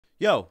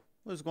Yo,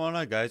 what's going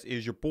on, guys? It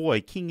is your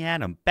boy, King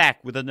Adam,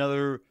 back with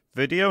another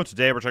video.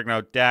 Today we're checking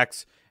out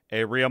Dax,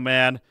 A Real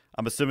Man.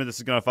 I'm assuming this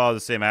is going to follow the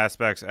same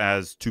aspects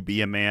as To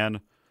Be a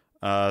Man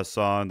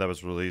song that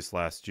was released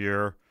last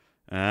year.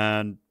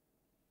 And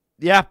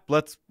yeah,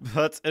 let's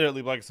hit it,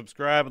 leave a like and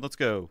subscribe, and let's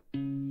go.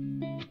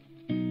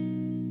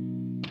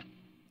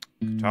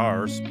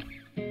 Guitars. Hold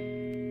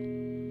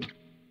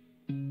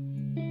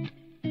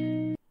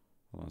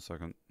on a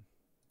second.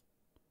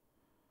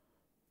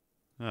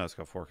 Oh, it's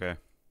got 4K.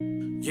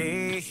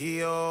 Yeah,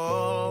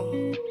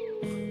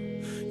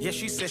 yeah,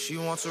 she says she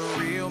wants a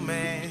real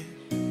man.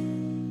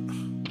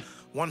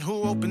 One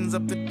who opens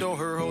up the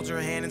door, holds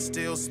her hand and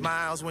still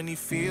smiles when he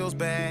feels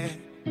bad.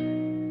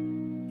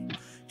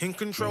 In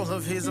control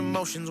of his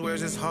emotions,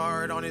 wears his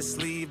heart on his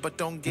sleeve, but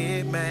don't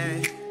get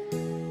mad.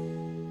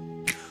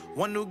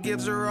 One who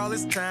gives her all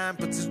his time,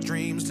 puts his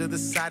dreams to the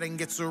side and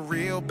gets a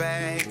real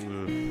bag.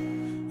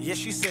 Yeah,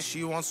 she says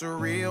she wants a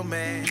real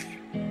man.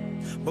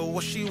 But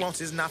what she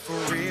wants is not for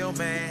real,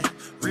 man.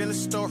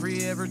 Realest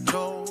story ever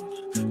told.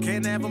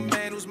 Can't have a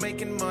man who's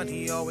making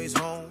money, always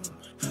home.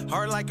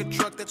 Hard like a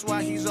truck, that's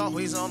why he's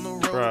always on the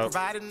road. Bro.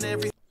 Providing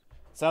everything.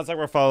 Sounds like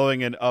we're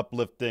following an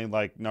uplifting,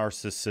 like,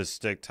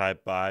 narcissistic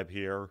type vibe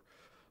here.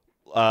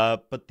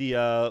 But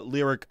the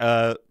lyric,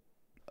 let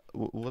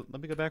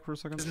me go back for a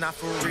second. It's not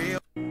for real.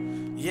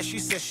 Yeah, she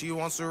says she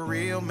wants a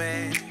real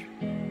man.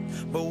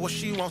 But what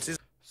she wants is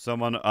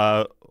someone,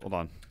 hold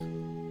on.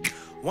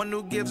 one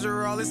who gives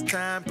her all his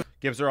time.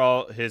 Gives her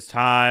all his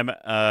time,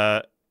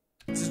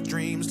 Puts his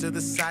dreams to the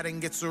side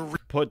and gets a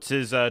puts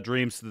his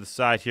dreams to the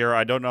side here.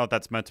 I don't know if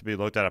that's meant to be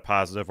looked at a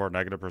positive or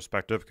negative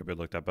perspective. Could be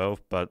looked at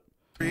both, but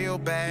real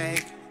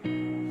bag.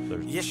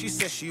 Yeah, she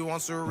says she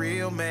wants a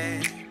real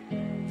man.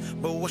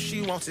 But what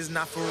she wants is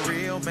not for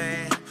real,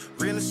 man.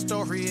 Realest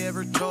story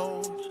ever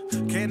told.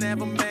 Can't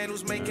have a man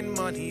who's making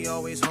money,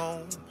 always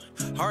home.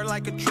 Hard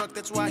like a truck,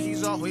 that's why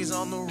he's always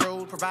on the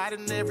road.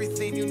 Providing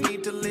everything you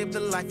need to live the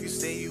life you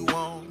say you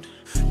want.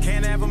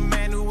 Can't have a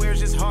man who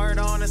wears his heart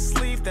on a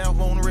sleeve that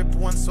won't rip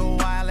once a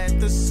while at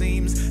the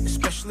seams.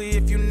 Especially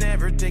if you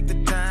never take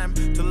the time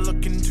to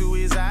look into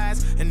his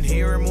eyes and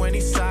hear him when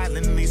he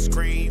silently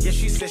screams. Yeah,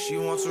 she says she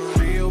wants a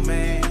real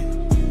man.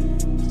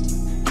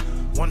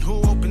 One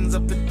who opens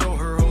up the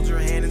door, holds her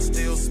hand and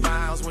still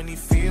smiles when he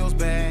feels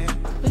bad.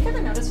 We got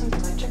a notice from the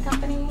electric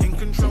company. In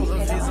control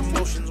of his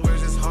emotions,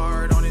 wears his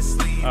heart on his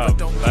sleeve, but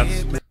don't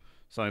get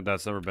something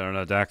that's never been in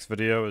a Dax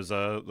video is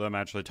them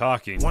actually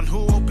talking. One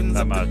who opens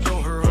that up much the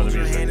door, for holds the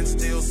her music. hand and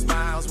still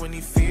smiles when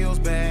he feels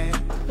bad.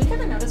 We got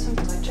a notice from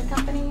the electric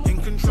company.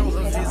 In control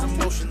of his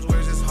emotions,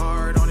 wears his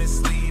heart on his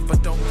sleeve,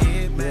 but don't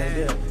get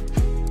mad.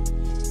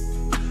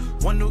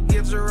 One who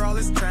gives her all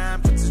his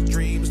time, puts his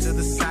dreams to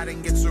the side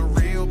and gets a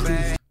real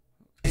bag.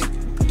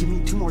 Give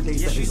me 2 more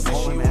days. Yeah, That she is says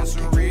all she I'm wants a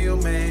asking. real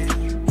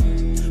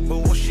man. But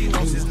what she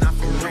wants is not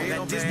for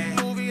real. That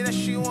Disney movie that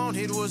she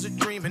wanted was a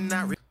dream and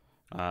not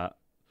real.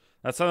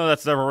 That's something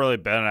that's never really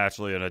been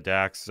actually in a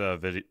Dax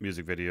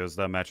music videos.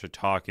 Them actually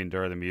talking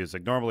during the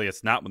music. Normally,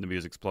 it's not when the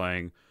music's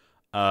playing,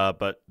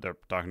 but they're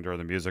talking during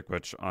the music,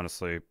 which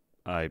honestly,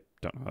 I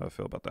don't know how I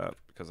feel about that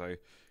because I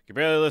can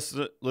barely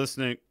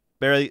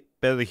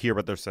barely hear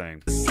what they're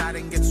saying. The side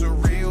and gets a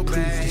real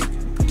bag.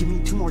 Give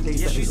me 2 more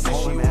days. Yeah, That she is says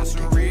all she I'm wants a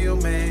asking. real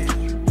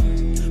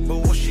man. But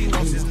what she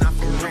wants is not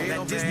for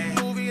real. That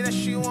Disney movie that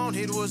she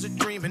wanted was a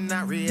dream and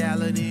not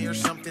reality or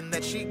something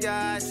that she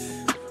got.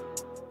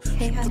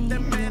 Hey, honey,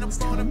 That man I'm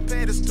up on a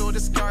pedestal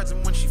discards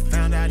him when she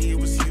found out he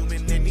was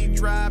human and he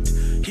dropped.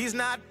 He's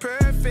not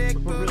perfect,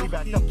 We're really but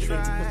backed he up today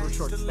because we're tries to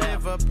short-staffed.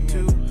 live up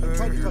to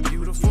Trying to her cut-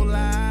 beautiful No,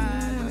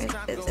 lies.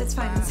 it's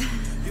fine.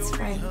 It's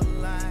fine.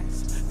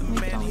 The We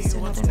man can he always do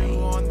once another knew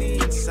night. on the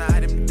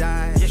inside him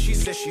died. Yeah, she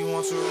says she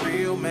wants a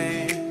real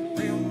man.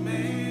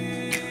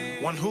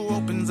 One who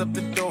opens up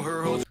the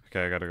door, holds.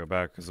 Okay, I gotta go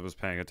back because I was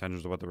paying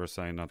attention to what they were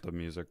saying, not the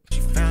music. She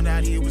found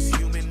out he was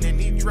human and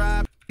he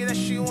dropped. That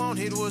she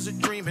wanted was a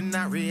dream and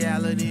not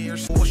reality. Or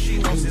what she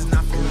wants is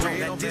not for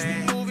real. That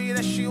Disney movie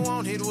that she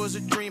wanted was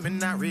a dream and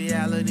not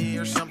reality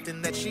or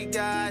something that she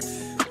got.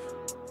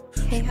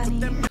 Hey,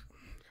 honey.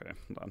 Okay,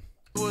 hold on.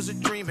 Was a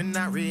dream and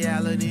not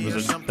reality or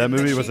something That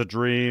movie she was a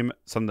dream,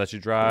 something that you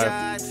drive.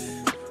 got.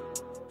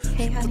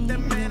 Hey, honey, That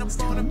man I'm up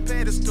almost on a home.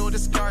 pedestal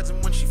discards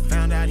him when she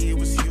found out he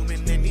was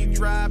human and he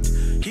dropped.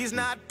 He's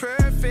not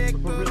perfect,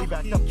 We're really but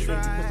backed he up today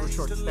because we're tries to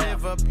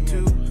short-staffed. live up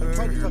to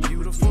Trying to her cut-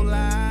 beautiful No,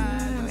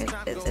 lies.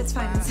 it's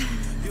fine.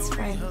 It's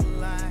fine.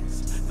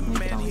 The We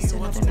man can he always do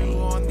once another knew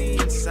night. on the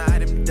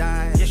inside him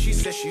died. Yeah, she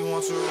says she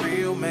wants a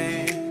real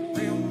man.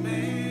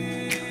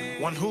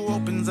 One who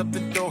opens up the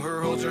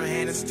door, holds her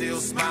hand and still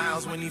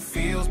smiles when he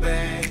feels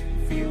bad.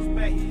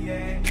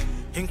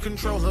 In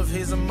control of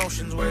his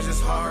emotions, wears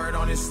his heart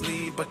on his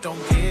sleeve, but don't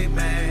get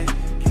mad.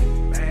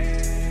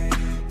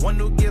 One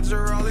who gives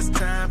her all his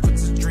time,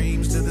 puts his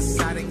dreams to the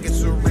side and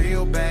gets a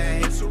real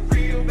bag.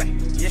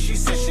 Yeah, she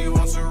says she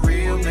wants a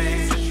real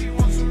man.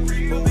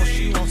 But what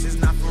she wants is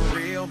not for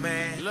real,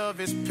 man. Love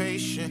is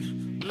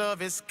patient,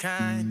 love is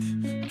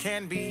kind,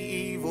 can be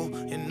evil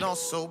and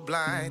also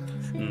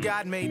blind.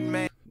 God made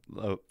man.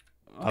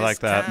 I like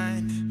that.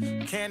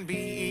 Can be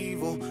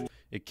evil.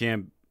 It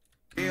can.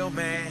 Real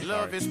man.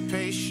 Love is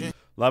patient.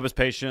 Love is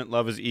patient.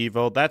 Love is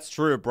evil. That's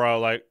true, bro.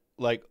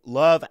 Like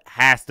love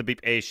has to be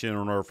patient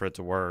in order for it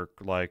to work.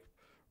 Like,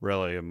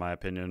 really, in my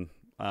opinion.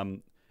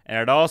 And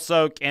it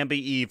also can be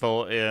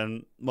evil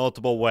in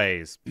multiple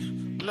ways.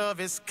 Love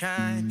is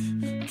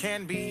kind,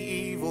 can be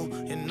evil,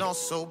 and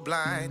also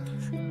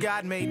blind.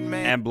 God made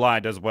man. And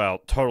blind as well.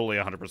 Totally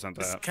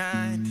 100% Is that.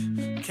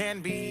 kind,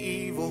 can be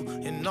evil,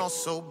 and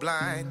also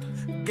blind.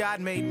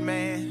 God made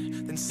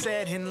man, then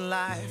said in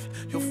life,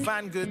 he'll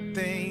find good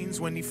things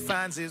when he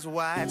finds his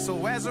wife.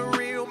 So as a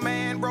real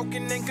man,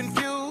 broken and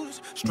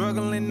confused,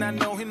 struggling, not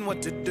knowing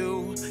what to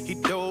do, he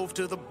dove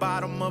to the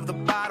bottom of the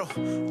bottle,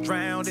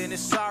 drowned in his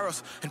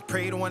sorrows, and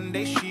prayed one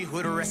day she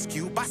would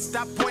rescue. By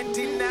stop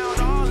pointing out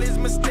all his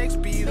mistakes,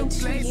 be the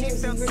place he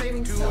felt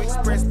safe to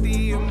express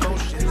the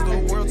emotions.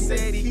 The world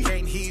said he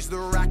can't, he's the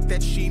rock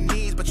that she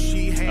needs, but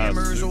she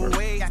hammers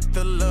away at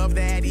the love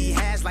that he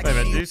has. Like, wait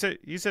a minute,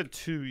 you said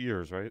 2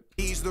 years, right?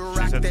 he's the You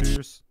rock said that 2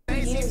 years?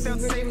 he felt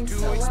safe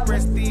to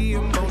express the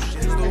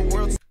emotions. The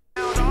world said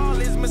out all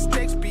his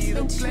mistakes, be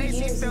the place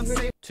he felt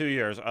safe. 2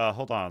 years.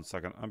 Hold on a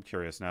second. I'm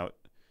curious now.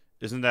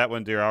 Isn't that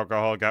when Dear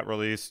Alcohol got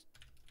released?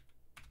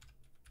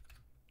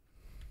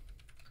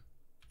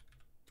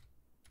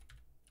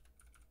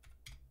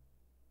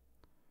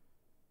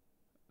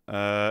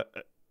 Uh,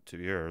 2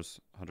 years,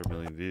 100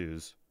 million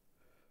views.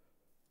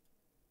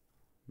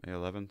 May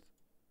 11th.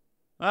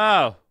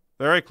 Oh,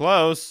 very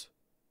close.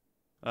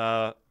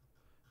 But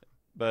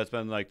it's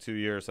been like 2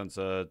 years since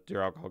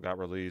Dear Alcohol got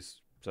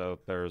released. So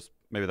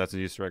maybe that's an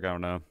Easter egg. I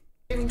don't know.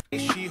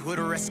 She would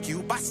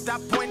rescue by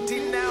stop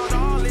pointing out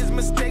all his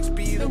mistakes,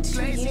 be the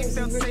place he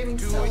felt safe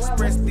to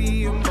express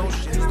the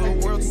emotions.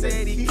 The world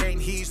said he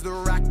can't, he's the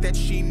rock that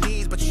she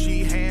needs, but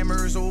she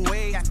hammers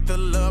away at the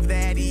love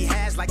that he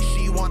has, like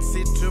she wants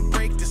it to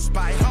break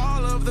despite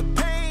all of the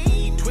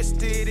pain,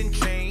 twisted and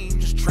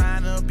changed,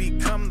 trying to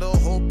become the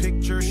whole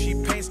picture she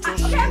paints till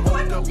she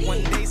woke up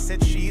one day,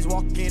 said she's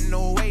walking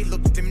away,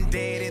 looked him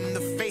dead in the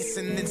face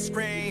and then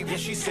screamed. Yeah,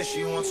 she says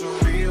she wants a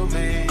real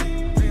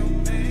man.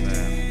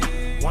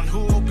 One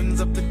who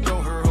opens up the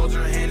door, holds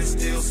her hand and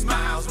still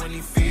smiles when he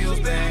feels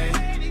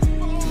bad.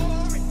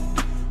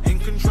 In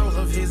control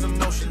of his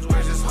emotions,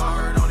 wears his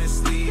heart on his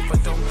sleeve,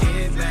 but don't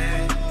get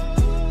mad.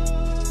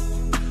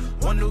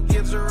 One who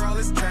gives her all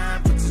his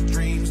time, puts his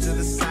dreams to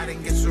the side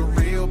and gets her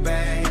real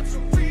bad.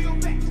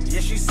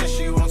 Yeah, she says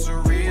she wants a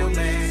real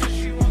man,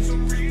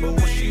 but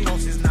what she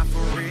wants is not for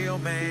real,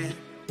 man.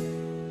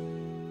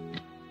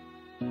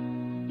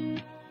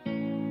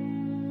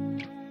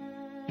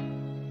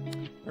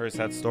 Very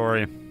sad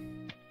story.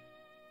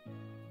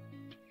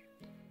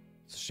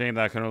 It's a shame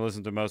that I couldn't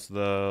listen to most of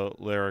the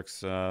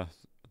lyrics. They're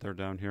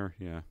down here.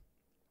 Yeah.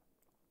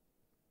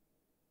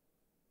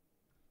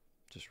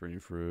 Just reading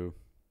through.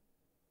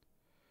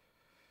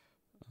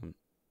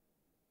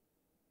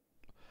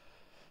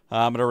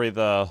 I'm gonna read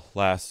the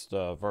last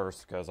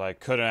verse because I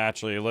couldn't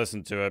actually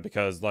listen to it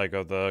because like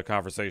of the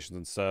conversations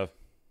and stuff.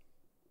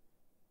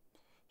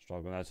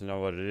 Struggling not to know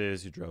what it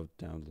is, he drove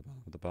down to the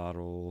bottom of the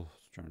bottle,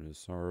 drowned in his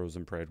sorrows,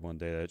 and prayed one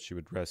day that she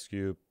would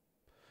rescue.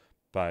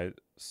 By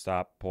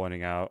stop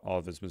pointing out all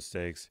of his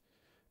mistakes,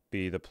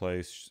 be the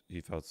place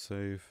he felt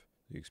safe,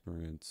 the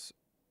experience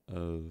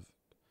of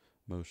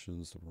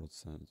emotions the world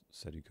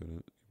said he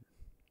couldn't.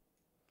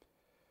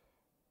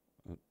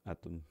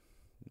 At the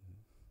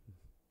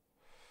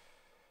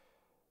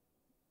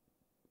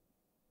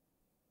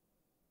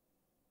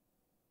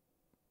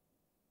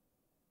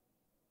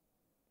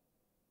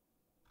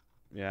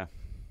yeah,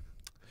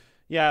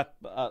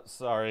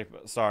 sorry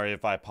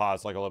if I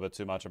paused like a little bit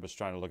too much. I'm just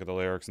trying to look at the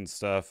lyrics and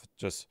stuff.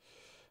 Just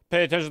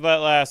pay attention to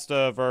that last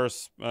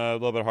verse. A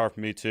little bit hard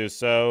for me too.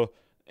 So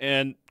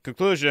in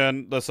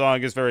conclusion, the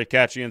song is very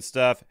catchy and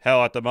stuff.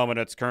 Hell, at the moment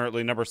it's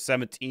currently number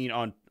 17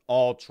 on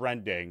all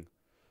trending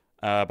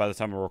by the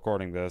time we're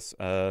recording this.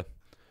 So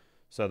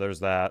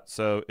there's that.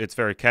 So it's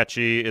very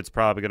catchy. It's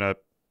probably gonna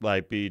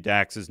like be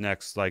Dax's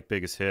next like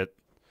biggest hit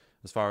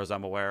as far as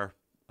I'm aware.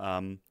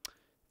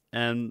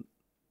 And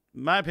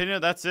my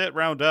opinion, that's it.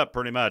 Round up,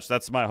 pretty much.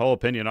 That's my whole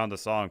opinion on the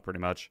song, pretty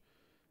much.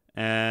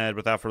 And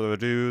without further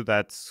ado,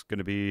 that's going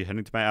to be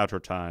heading to my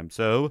outro time.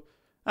 So,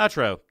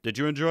 outro. Did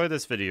you enjoy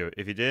this video?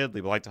 If you did,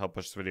 leave a like to help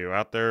push this video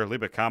out there.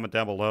 Leave a comment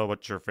down below.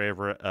 What's your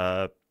favorite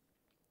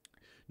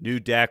New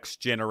Dax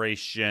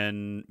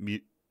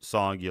generation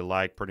song you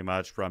like, pretty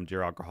much, from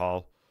Dear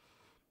Alcohol?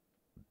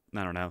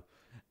 I don't know.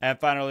 And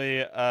finally,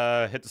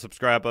 hit the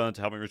subscribe button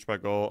to help me reach my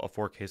goal of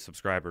 4K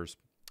subscribers.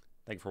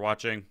 Thank you for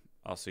watching.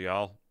 I'll see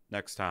y'all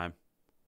next time.